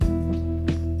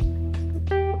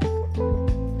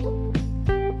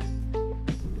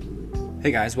Hey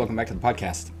guys, welcome back to the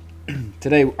podcast.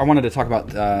 Today I wanted to talk about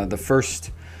the first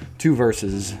two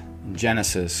verses in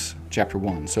Genesis chapter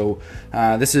 1. So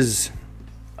this is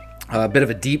a bit of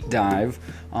a deep dive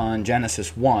on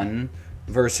Genesis 1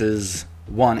 verses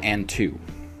 1 and 2.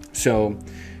 So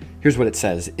here's what it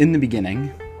says. In the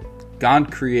beginning,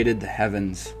 God created the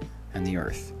heavens and the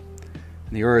earth.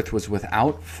 And the earth was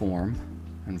without form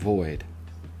and void.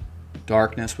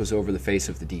 Darkness was over the face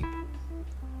of the deep.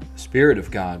 The Spirit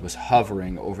of God was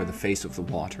hovering over the face of the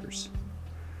waters.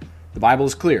 The Bible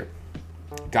is clear.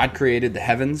 God created the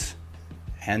heavens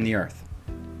and the earth.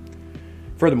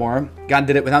 Furthermore, God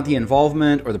did it without the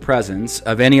involvement or the presence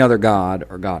of any other god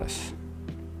or goddess.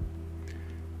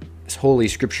 As Holy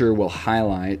Scripture will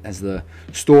highlight, as the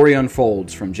story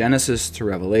unfolds from Genesis to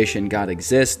Revelation, God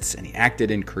exists and He acted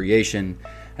in creation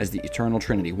as the eternal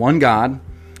Trinity. One God,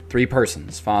 three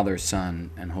persons, Father,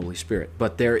 Son, and Holy Spirit.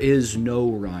 But there is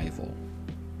no rival.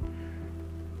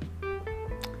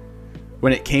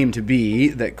 When it came to be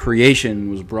that creation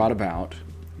was brought about,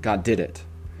 God did it,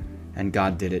 and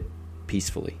God did it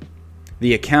peacefully.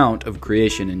 The account of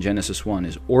creation in Genesis 1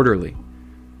 is orderly.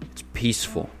 It's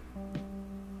peaceful.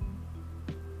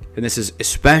 And this is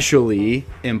especially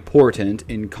important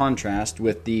in contrast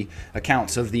with the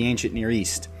accounts of the ancient Near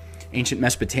East, ancient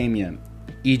Mesopotamia,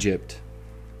 Egypt,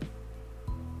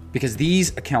 because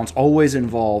these accounts always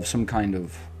involve some kind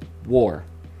of war,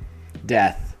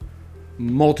 death,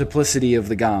 multiplicity of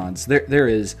the gods. There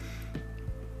is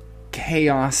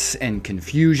chaos and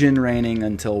confusion reigning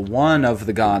until one of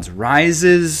the gods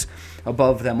rises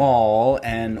above them all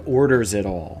and orders it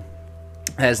all.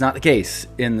 That is not the case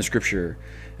in the Scripture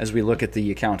as we look at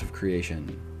the account of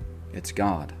creation. It's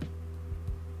God.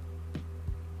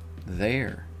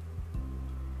 There's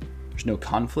no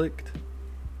conflict.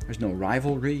 There's no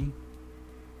rivalry.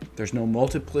 There's no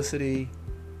multiplicity.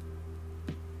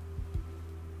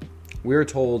 We're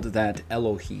told that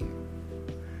Elohim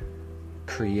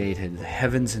created the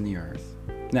heavens and the earth.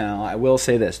 Now, I will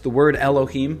say this. The word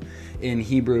Elohim in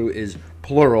Hebrew is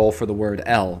plural for the word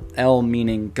El. El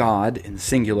meaning God in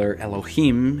singular.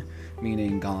 Elohim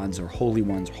meaning gods or holy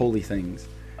ones, holy things.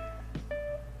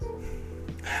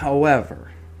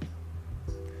 However,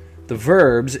 the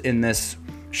verbs in this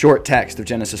short text of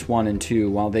Genesis 1 and 2,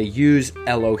 while they use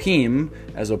Elohim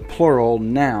as a plural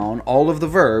noun, all of the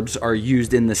verbs are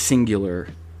used in the singular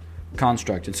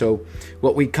construct. And so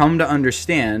what we come to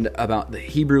understand about the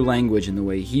Hebrew language and the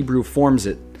way Hebrew forms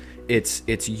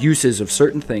its uses of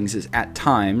certain things is at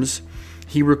times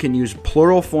Hebrew can use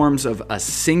plural forms of a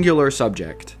singular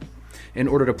subject in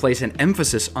order to place an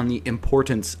emphasis on the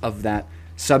importance of that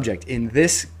subject. In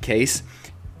this case,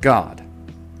 God.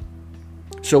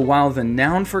 So while the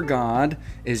noun for God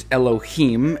is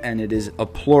Elohim, and it is a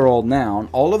plural noun,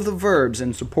 all of the verbs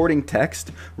in supporting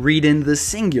text read in the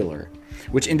singular,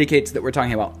 which indicates that we're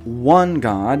talking about one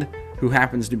God who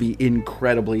happens to be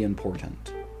incredibly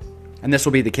important. And this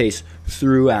will be the case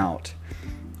throughout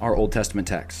our Old Testament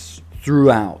texts,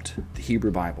 throughout the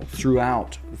Hebrew Bible,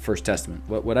 throughout the First Testament,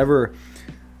 whatever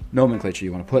nomenclature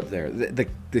you want to put there.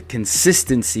 The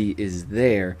consistency is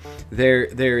there.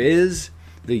 There is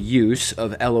the use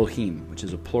of Elohim, which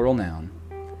is a plural noun,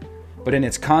 but in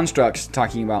its constructs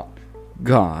talking about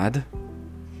God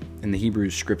in the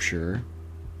Hebrew Scripture,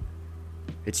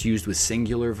 it's used with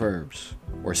singular verbs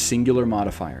or singular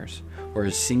modifiers or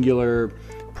singular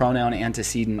pronoun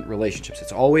antecedent relationships.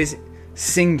 It's always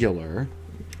singular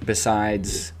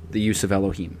besides the use of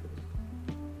Elohim.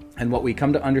 And what we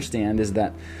come to understand is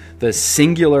that the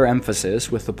singular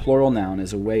emphasis with the plural noun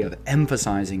is a way of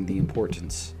emphasizing the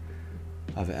importance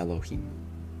of Elohim.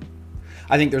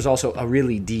 I think there's also a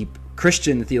really deep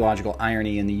Christian theological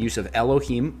irony in the use of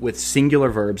Elohim with singular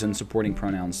verbs and supporting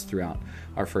pronouns throughout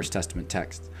our First Testament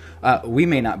text. We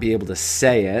may not be able to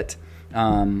say it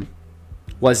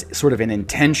was sort of an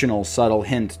intentional, subtle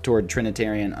hint toward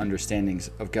Trinitarian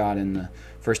understandings of God in the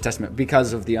First Testament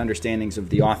because of the understandings of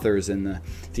the authors and the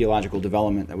theological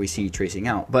development that we see tracing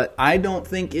out. But I don't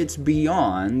think it's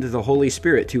beyond the Holy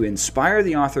Spirit to inspire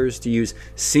the authors to use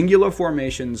singular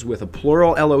formations with a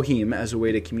plural Elohim as a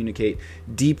way to communicate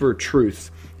deeper truth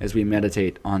as we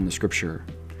meditate on the Scripture.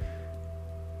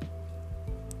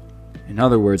 In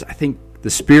other words, I think the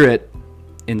Spirit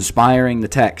inspiring the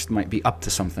text might be up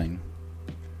to something.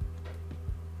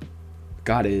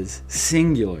 God is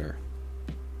singular,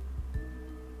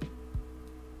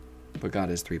 but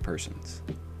God is three persons.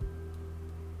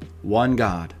 One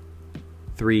God,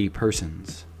 three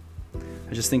persons.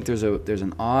 I just think there's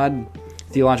an odd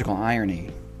theological irony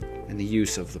in the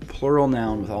use of the plural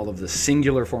noun with all of the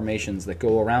singular formations that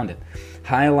go around it,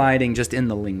 highlighting just in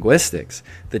the linguistics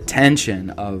the tension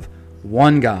of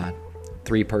one God,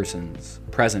 three persons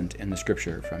present in the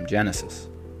scripture from Genesis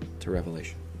to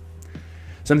Revelation.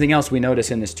 Something else we notice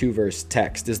in this 2-verse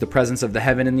text is the presence of the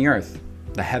heaven and the earth,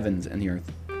 the heavens and the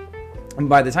earth. And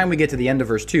by the time we get to the end of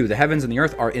verse 2, the heavens and the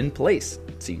earth are in place,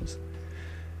 it seems.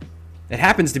 It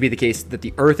happens to be the case that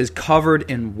the earth is covered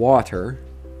in water.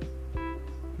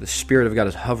 The Spirit of God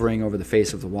is hovering over the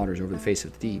face of the waters, over the face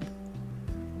of the deep.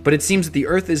 But it seems that the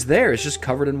earth is there, it's just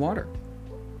covered in water.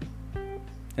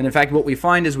 And in fact, what we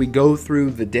find as we go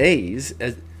through the days,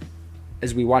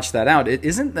 as we watch that out, it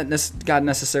isn't that God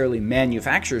necessarily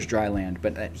manufactures dry land,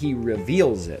 but that he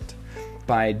reveals it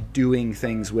by doing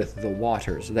things with the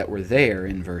waters that were there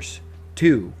in verse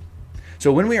 2.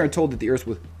 So when we are told that the earth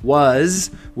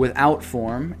was without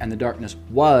form and the darkness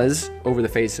was over the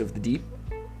face of the deep,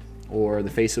 or the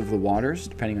face of the waters,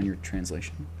 depending on your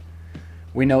translation,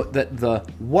 we note that the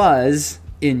was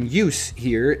in use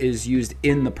here is used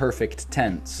in the perfect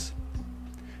tense.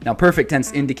 Now, perfect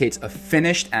tense indicates a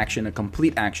finished action, a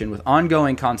complete action with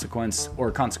ongoing consequence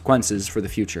or consequences for the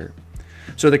future.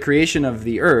 So the creation of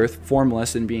the earth,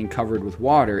 formless and being covered with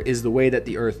water, is the way that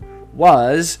the earth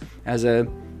was as a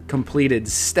completed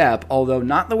step, although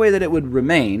not the way that it would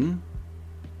remain.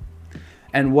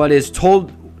 And what is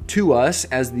told to us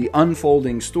as the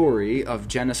unfolding story of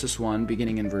Genesis 1,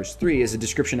 beginning in verse 3, is a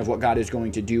description of what God is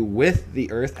going to do with the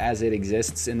earth as it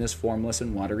exists in this formless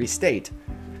and watery state.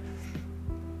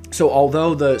 So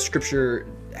although the scripture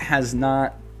has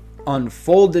not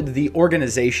unfolded the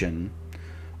organization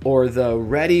or the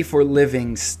ready for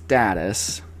living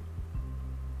status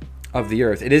of the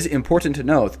earth, it is important to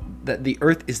note that the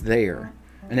earth is there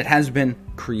and it has been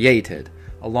created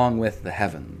along with the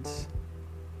heavens.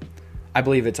 I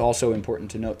believe it's also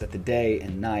important to note that the day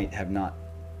and night have not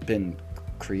been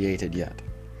created yet.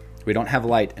 We don't have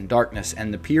light and darkness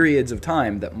and the periods of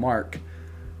time that mark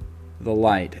the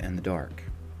light and the dark.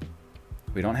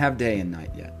 We don't have day and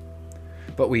night yet.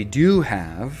 But we do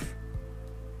have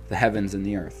the heavens and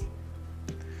the earth.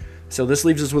 So this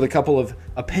leaves us with a couple of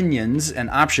opinions and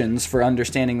options for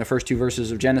understanding the first 2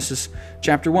 verses of Genesis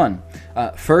chapter 1.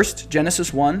 First,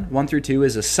 Genesis 1 through 2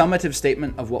 is a summative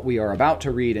statement of what we are about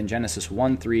to read in Genesis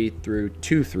 1:3 through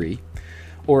 2:3.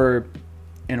 Or,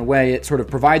 in a way, it sort of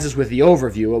provides us with the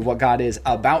overview of what God is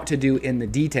about to do in the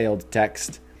detailed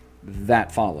text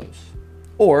that follows.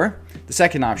 Or, the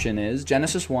second option is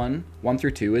Genesis 1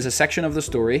 through 2 is a section of the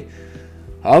story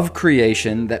of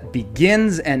creation that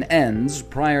begins and ends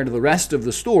prior to the rest of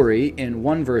the story in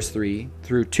 1 verse 3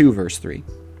 through 2 verse 3,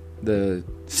 the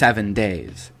 7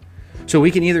 days. So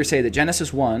we can either say that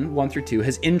Genesis 1 through 2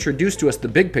 has introduced to us the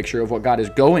big picture of what God is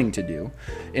going to do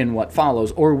in what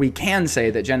follows, or we can say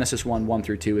that Genesis 1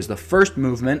 through 2 is the first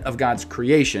movement of God's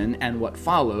creation, and what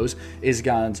follows is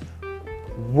God's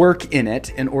work in it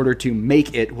in order to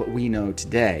make it what we know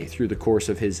today through the course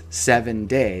of his 7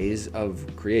 days of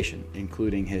creation,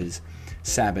 including his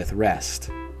Sabbath rest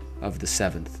of the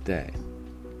 7th day.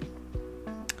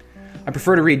 I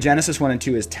prefer to read Genesis 1 and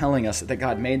 2 as telling us that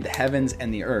God made the heavens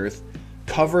and the earth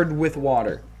covered with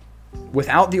water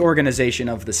without the organization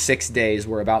of the 6 days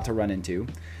we're about to run into,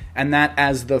 and that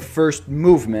as the first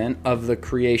movement of the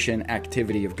creation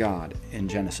activity of God in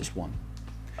Genesis 1.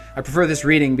 I prefer this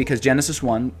reading because Genesis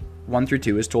 1 through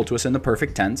 2 is told to us in the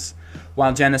perfect tense,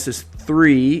 while Genesis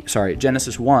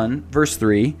 1, verse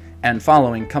 3 and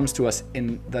following comes to us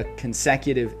in the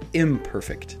consecutive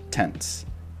imperfect tense.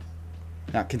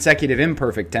 Now, consecutive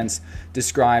imperfect tense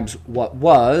describes what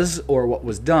was or what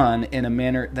was done in a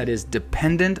manner that is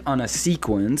dependent on a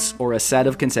sequence or a set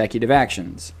of consecutive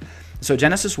actions. So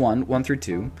Genesis 1 through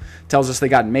 2 tells us that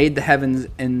God made the heavens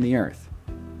and the earth.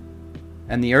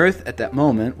 And the earth at that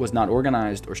moment was not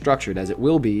organized or structured as it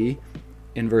will be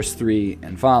in verse 3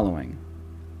 and following.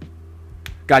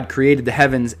 God created the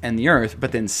heavens and the earth,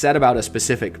 but then set about a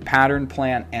specific pattern,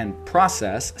 plan, and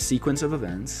process, sequence of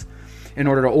events, in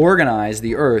order to organize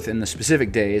the earth in the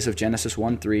specific days of Genesis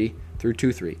 1:3 through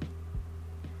 2:3.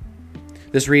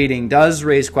 This reading does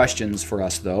raise questions for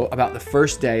us, though, about the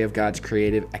first day of God's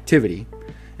creative activity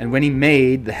and when he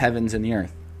made the heavens and the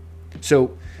earth.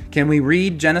 So, can we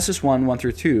read Genesis 1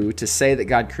 through 2 to say that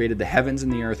God created the heavens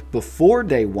and the earth before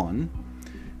day 1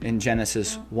 in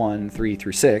Genesis 1:3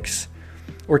 through 6?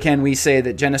 Or can we say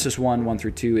that Genesis 1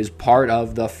 through 2 is part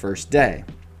of the first day?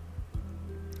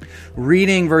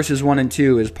 Reading verses 1 and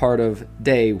 2 as part of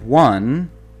day 1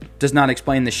 does not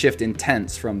explain the shift in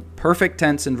tense from perfect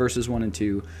tense in verses 1 and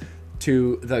 2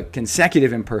 to the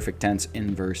consecutive imperfect tense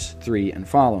in verse 3 and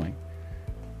following.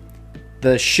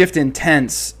 The shift in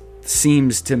tense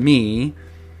seems to me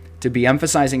to be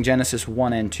emphasizing Genesis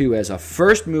 1 and 2 as a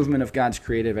first movement of God's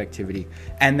creative activity,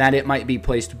 and that it might be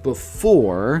placed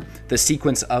before the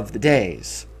sequence of the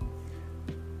days,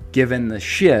 given the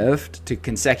shift to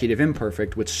consecutive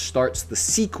imperfect, which starts the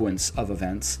sequence of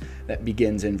events that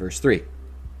begins in verse 3.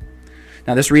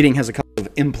 Now, this reading has a couple of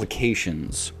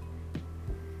implications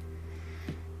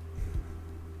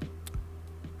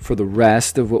for the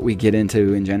rest of what we get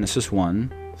into in Genesis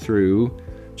 1 through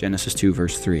Genesis 2,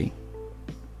 verse 3.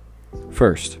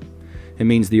 First, it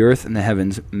means the earth and the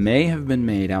heavens may have been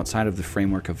made outside of the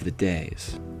framework of the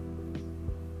days,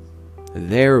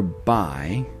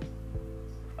 thereby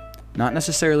not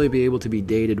necessarily be able to be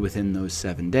dated within those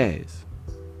 7 days.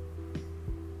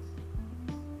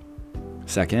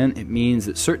 Second, it means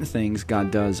that certain things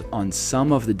God does on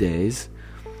some of the days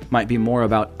might be more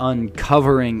about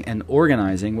uncovering and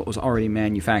organizing what was already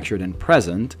manufactured and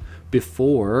present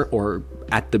before or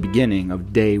at the beginning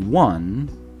of day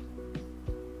 1,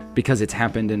 because it's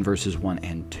happened in verses 1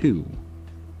 and 2.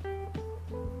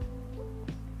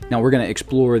 Now, we're going to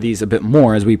explore these a bit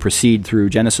more as we proceed through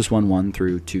Genesis 1:1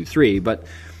 through 2:3, but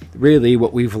really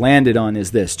what we've landed on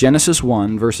is this. Genesis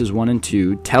 1, verses 1 and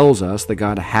 2 tells us that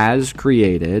God has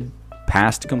created,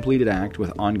 past completed act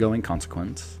with ongoing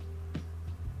consequence,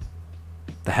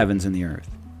 the heavens and the earth.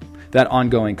 That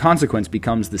ongoing consequence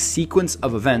becomes the sequence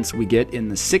of events we get in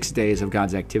the 6 days of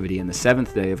God's activity and the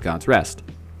 7th day of God's rest.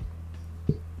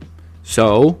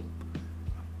 So,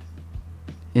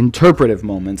 interpretive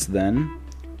moments then,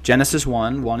 Genesis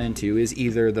 1 and 2 is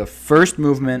either the first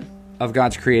movement of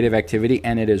God's creative activity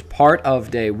and it is part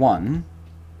of day 1.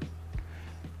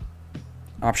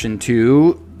 Option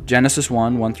 2, Genesis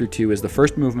 1 through 2 is the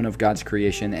first movement of God's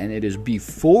creation and it is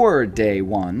before day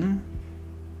 1.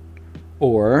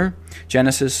 Or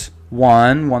Genesis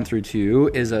 1 through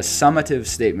 2 is a summative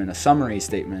statement, a summary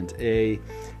statement,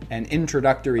 an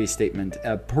introductory statement,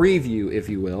 a preview, if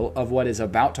you will, of what is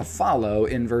about to follow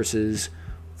in verses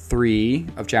 3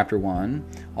 of chapter 1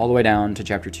 all the way down to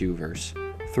chapter 2, verse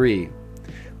 3.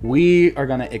 We are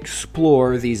going to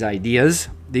explore these ideas,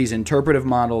 these interpretive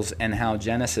models, and how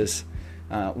Genesis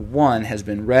 1 has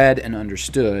been read and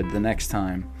understood the next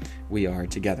time we are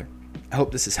together. I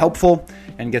hope this is helpful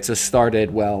and gets us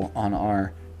started well on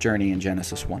our journey in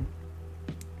Genesis 1.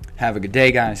 Have a good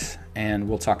day, guys, and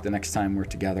we'll talk the next time we're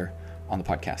together on the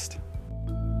podcast.